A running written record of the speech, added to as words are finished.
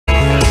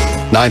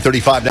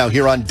9:35 now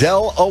here on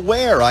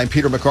Delaware. I'm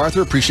Peter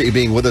MacArthur. Appreciate you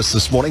being with us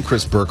this morning.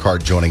 Chris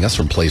Burkhard joining us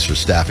from Placer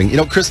Staffing. You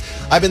know, Chris,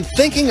 I've been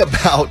thinking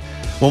about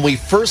when we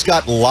first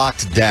got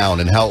locked down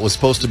and how it was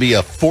supposed to be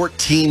a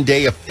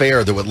 14-day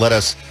affair that would let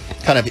us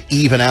kind of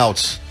even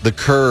out the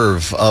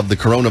curve of the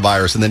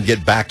coronavirus and then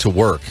get back to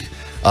work.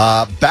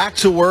 Back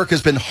to work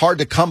has been hard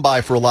to come by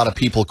for a lot of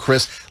people,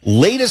 Chris.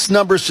 Latest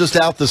numbers just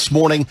out this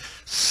morning,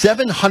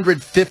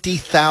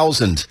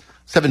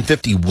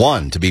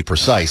 751 to be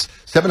precise,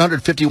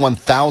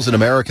 751,000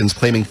 Americans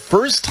claiming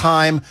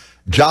first-time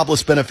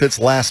jobless benefits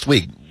last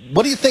week.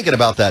 What are you thinking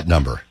about that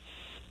number?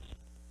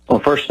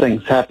 Well, first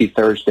things, happy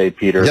Thursday,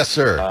 Peter. Yes,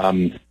 sir.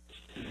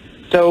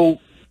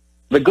 So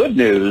the good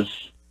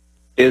news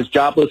is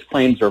jobless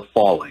claims are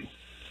falling.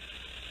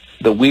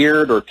 The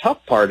weird or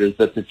tough part is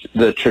that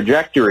the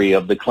trajectory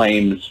of the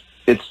claims,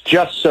 it's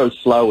just so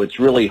slow, it's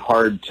really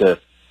hard to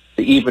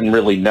even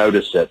really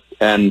notice it.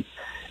 And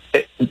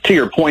to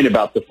your point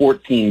about the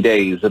 14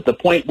 days, at the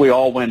point we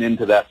all went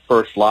into that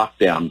first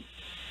lockdown,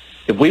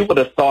 if we would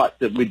have thought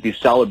that we'd be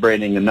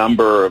celebrating a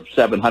number of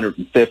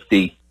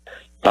 750,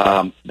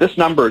 this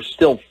number is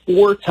still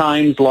 4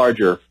 times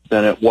larger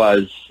than it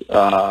was,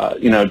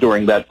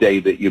 during that day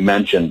that you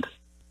mentioned.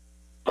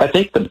 I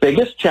think the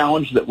biggest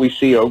challenge that we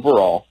see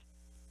overall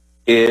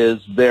is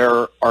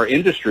there are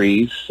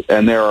industries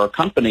and there are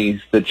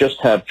companies that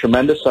just have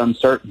tremendous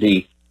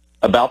uncertainty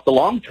about the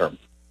long term.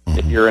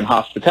 If you're in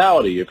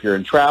hospitality, if you're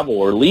in travel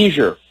or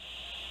leisure,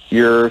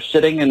 you're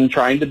sitting and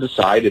trying to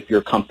decide if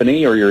your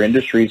company or your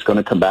industry is going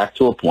to come back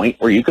to a point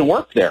where you can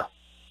work there.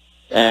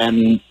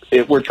 And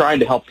we're trying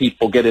to help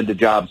people get into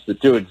jobs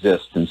that do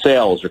exist in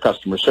sales or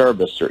customer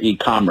service or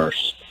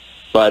e-commerce.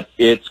 But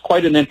it's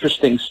quite an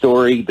interesting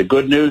story. The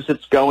good news,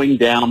 it's going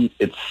down.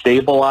 It's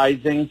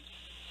stabilizing.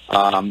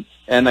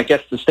 And I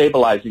guess the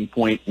stabilizing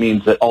point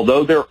means that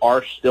although there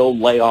are still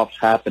layoffs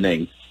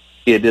happening,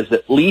 it is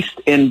at least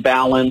in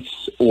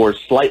balance or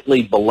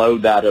slightly below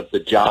that of the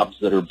jobs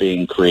that are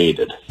being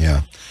created.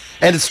 Yeah.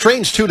 And it's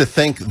strange, too, to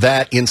think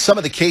that in some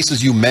of the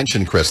cases you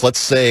mentioned, Chris, let's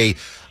say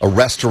a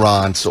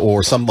restaurant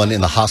or someone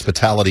in the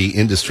hospitality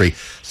industry,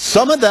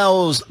 some of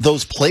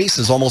those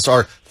places almost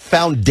are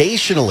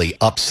foundationally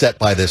upset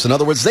by this. In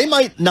other words, they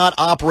might not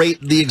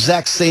operate the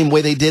exact same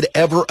way they did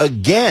ever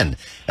again.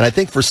 And I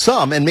think for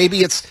some, and maybe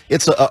it's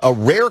a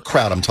rare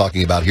crowd I'm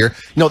talking about here,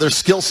 their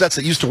skill sets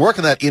that used to work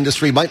in that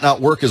industry might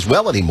not work as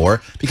well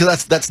anymore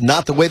because that's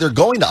not the way they're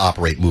going to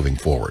operate moving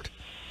forward.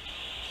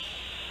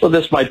 Well,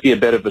 this might be a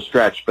bit of a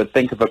stretch, but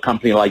think of a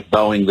company like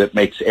Boeing that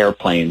makes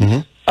airplanes.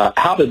 Mm-hmm.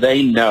 How do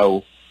they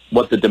know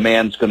what the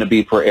demand's going to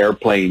be for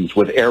airplanes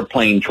with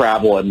airplane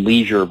travel and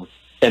leisure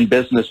and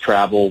business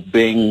travel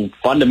being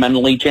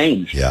fundamentally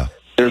changed? Yeah.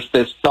 There's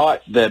this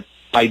thought that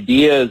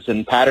ideas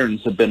and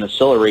patterns have been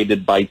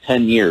accelerated by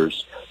 10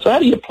 years. So how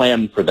do you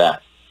plan for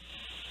that?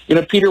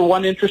 Peter,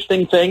 one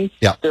interesting thing,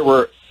 there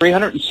were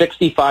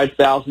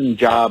 365,000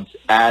 jobs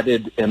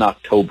added in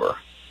October.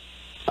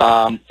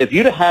 If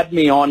you'd have had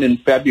me on in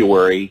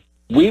February,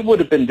 we would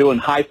have been doing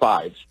high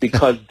fives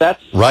because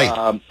that's right.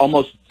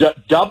 Almost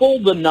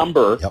double the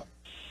number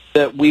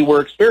that we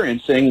were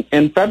experiencing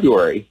in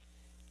February.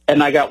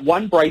 And I got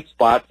one bright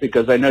spot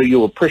because I know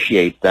you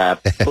appreciate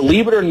that.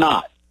 Believe it or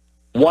not,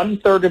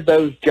 1/3 of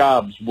those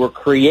jobs were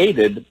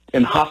created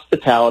in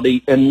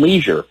hospitality and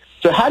leisure.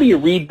 So how do you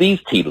read these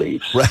tea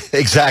leaves? Right,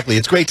 exactly.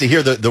 It's great to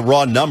hear the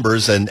raw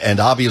numbers, and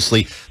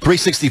obviously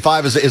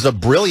 365 is a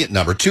brilliant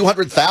number.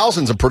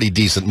 200,000 is a pretty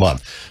decent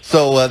month.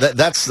 So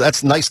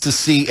that's nice to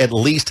see at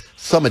least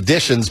some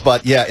additions.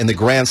 But, yeah, in the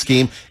grand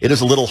scheme, it is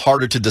a little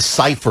harder to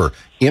decipher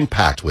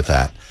impact with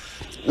that.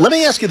 Let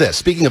me ask you this.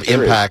 Speaking of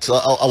impacts, a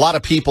lot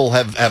of people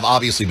have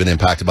obviously been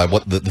impacted by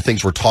what the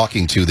things we're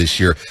talking to this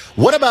year.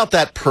 What about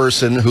that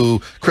person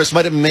who, Chris,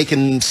 might have been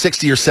making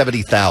 60 or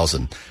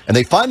 70,000, and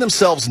they find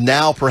themselves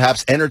now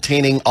perhaps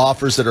entertaining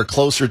offers that are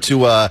closer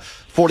to a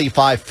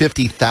 $45,000,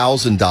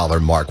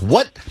 $50,000 mark?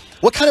 What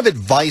kind of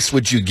advice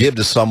would you give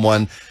to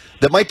someone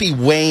that might be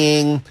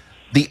weighing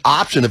the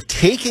option of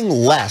taking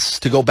less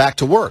to go back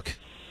to work?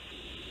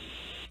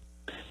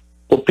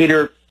 Well,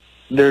 Peter,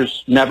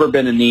 there's never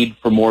been a need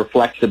for more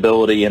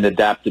flexibility and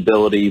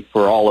adaptability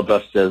for all of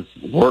us as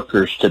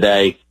workers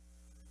today.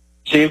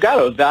 So you've got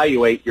to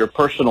evaluate your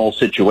personal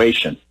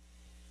situation.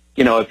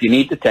 If you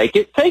need to take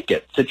it, take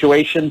it.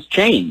 Situations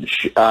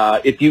change.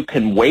 If you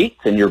can wait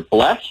and you're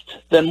blessed,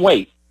 then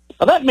wait.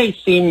 Now, that may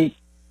seem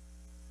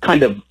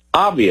kind of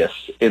obvious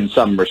in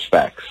some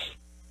respects.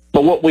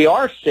 But what we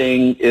are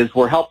seeing is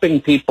we're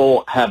helping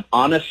people have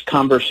honest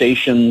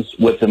conversations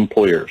with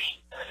employers.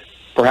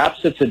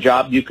 Perhaps it's a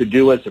job you could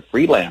do as a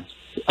freelance.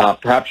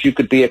 Perhaps you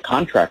could be a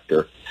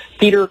contractor.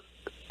 Peter,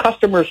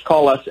 customers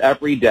call us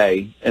every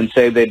day and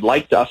say they'd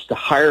like us to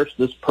hire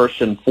this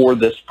person for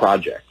this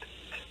project.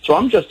 So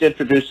I'm just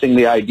introducing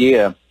the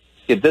idea,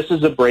 if this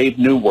is a brave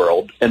new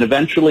world and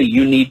eventually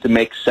you need to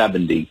make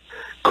 70,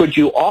 could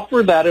you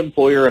offer that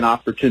employer an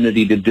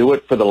opportunity to do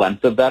it for the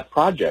length of that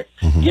project?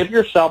 Mm-hmm. Give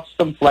yourself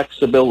some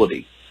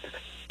flexibility.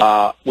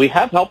 We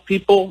have helped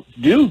people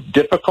do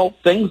difficult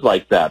things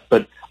like that,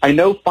 but I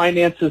know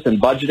finances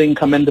and budgeting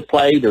come into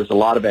play. There's a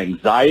lot of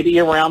anxiety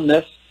around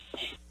this.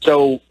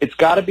 So it's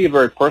got to be a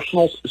very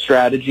personal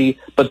strategy,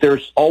 but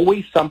there's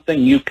always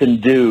something you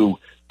can do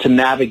to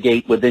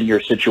navigate within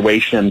your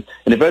situation.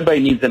 And if anybody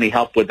needs any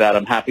help with that,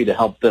 I'm happy to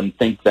help them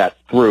think that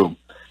through.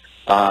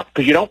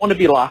 Because you don't want to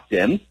be locked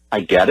in.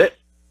 I get it.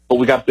 But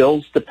we got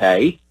bills to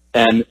pay.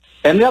 And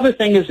the other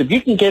thing is, if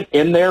you can get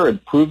in there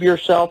and prove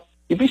yourself,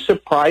 you'd be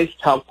surprised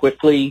how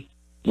quickly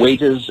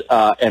wages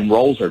and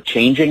roles are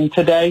changing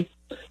today.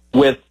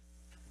 With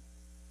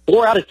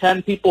 4 out of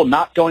 10 people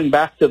not going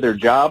back to their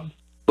job,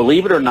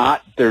 believe it or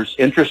not, there's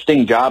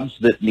interesting jobs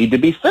that need to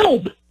be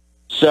filled.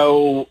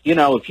 So, you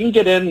know, if you can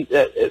get in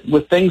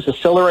with things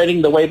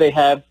accelerating the way they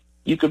have,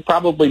 you could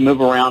probably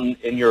move around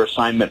in your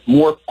assignment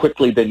more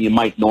quickly than you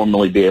might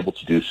normally be able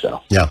to do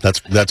so. Yeah,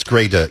 that's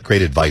great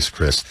advice,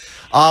 Chris.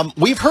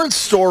 We've heard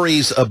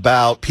stories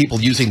about people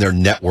using their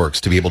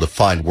networks to be able to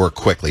find work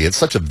quickly. It's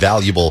such a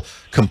valuable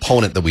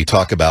component that we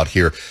talk about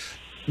here.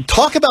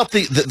 Talk about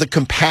the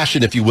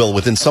compassion, if you will,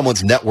 within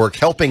someone's network,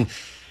 helping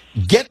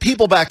get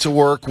people back to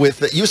work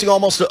with using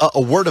almost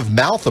a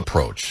word-of-mouth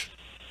approach.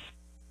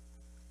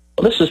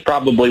 Well, this is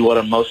probably what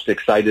I'm most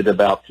excited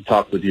about to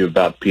talk with you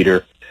about,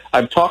 Peter.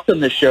 I've talked on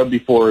this show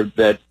before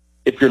that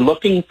if you're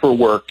looking for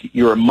work,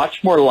 you're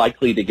much more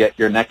likely to get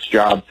your next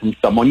job from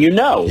someone you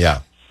know.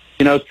 Yeah.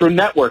 You know, through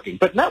networking.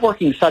 But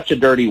networking is such a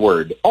dirty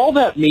word. All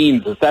that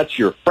means is that's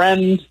your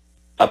friend,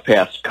 a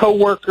past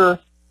coworker,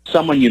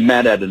 someone you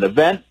met at an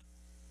event.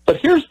 But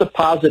here's the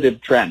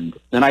positive trend,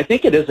 and I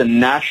think it is a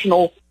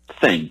national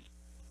thing.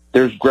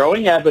 There's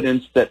growing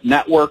evidence that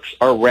networks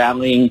are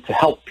rallying to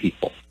help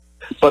people.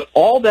 But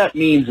all that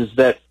means is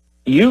that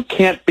you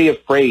can't be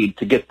afraid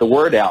to get the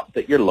word out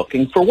that you're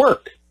looking for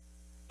work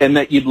and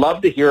that you'd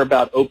love to hear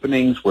about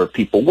openings where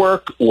people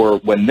work or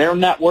when they're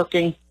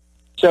networking.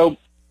 So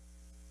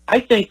I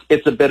think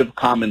it's a bit of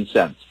common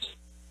sense.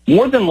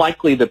 More than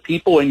likely, the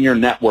people in your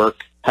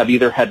network have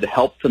either had to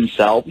help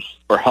themselves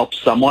or help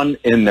someone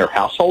in their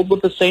household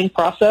with the same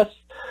process.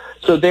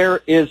 So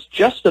there is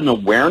just an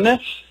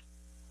awareness,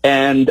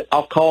 and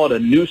I'll call it a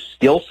new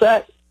skill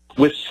set,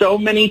 with so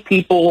many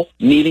people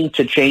needing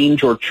to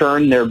change or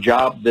churn their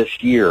job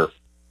this year.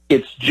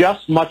 It's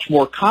just much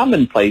more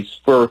commonplace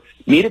for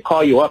me to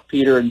call you up,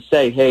 Peter, and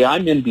say, hey,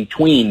 I'm in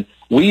between.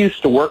 We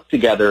used to work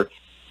together.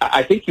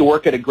 I think you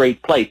work at a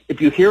great place. If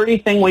you hear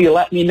anything, will you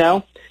let me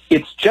know?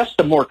 It's just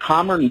a more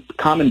common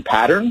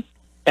pattern.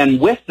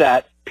 And with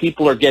that,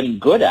 people are getting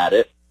good at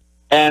it.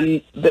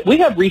 And we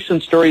have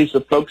recent stories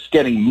of folks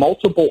getting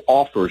multiple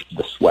offers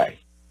this way.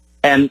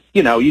 And,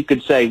 you know, you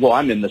could say, well,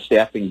 I'm in the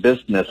staffing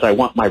business. I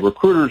want my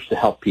recruiters to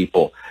help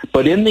people.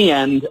 But in the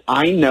end,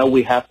 I know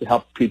we have to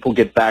help people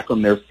get back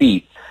on their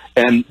feet.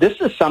 And this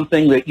is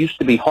something that used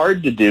to be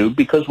hard to do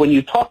because when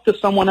you talk to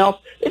someone else,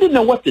 they didn't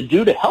know what to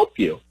do to help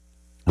you.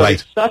 But Right.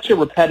 It's such a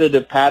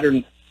repetitive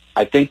pattern.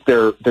 I think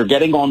they're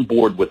getting on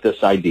board with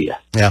this idea.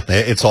 Yeah,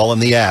 it's all in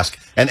the ask,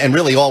 and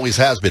really always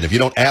has been. If you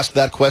don't ask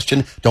that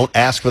question, don't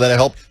ask for that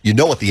help, you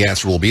know what the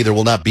answer will be. There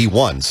will not be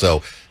one.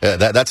 So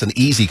that's an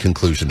easy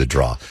conclusion to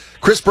draw.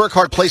 Chris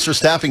Burkhard, Placer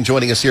Staffing,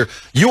 joining us here.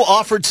 You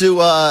offered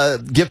to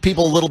give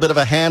people a little bit of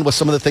a hand with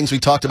some of the things we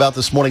talked about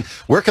this morning.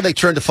 Where can they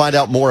turn to find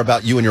out more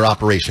about you and your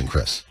operation,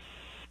 Chris?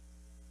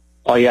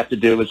 All you have to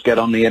do is get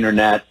on the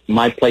internet,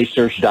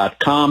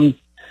 myplacers.com.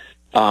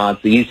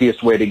 It's the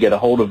easiest way to get a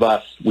hold of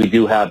us. We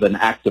do have an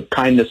act of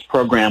kindness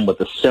program with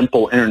a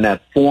simple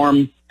internet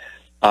form.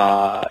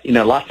 You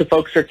know, lots of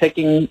folks are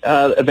taking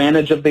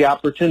advantage of the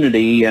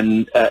opportunity,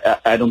 and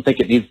I don't think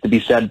it needs to be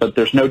said, but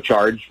there's no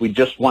charge. We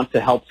just want to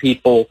help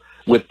people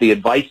with the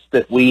advice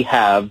that we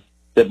have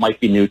that might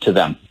be new to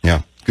them.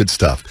 Yeah, good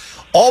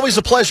stuff. Always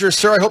a pleasure,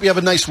 sir. I hope you have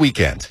a nice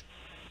weekend.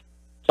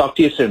 Talk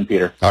to you soon,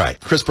 Peter. All right,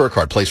 Chris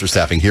Burkhard, Placer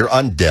Staffing here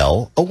on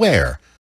Del Aware.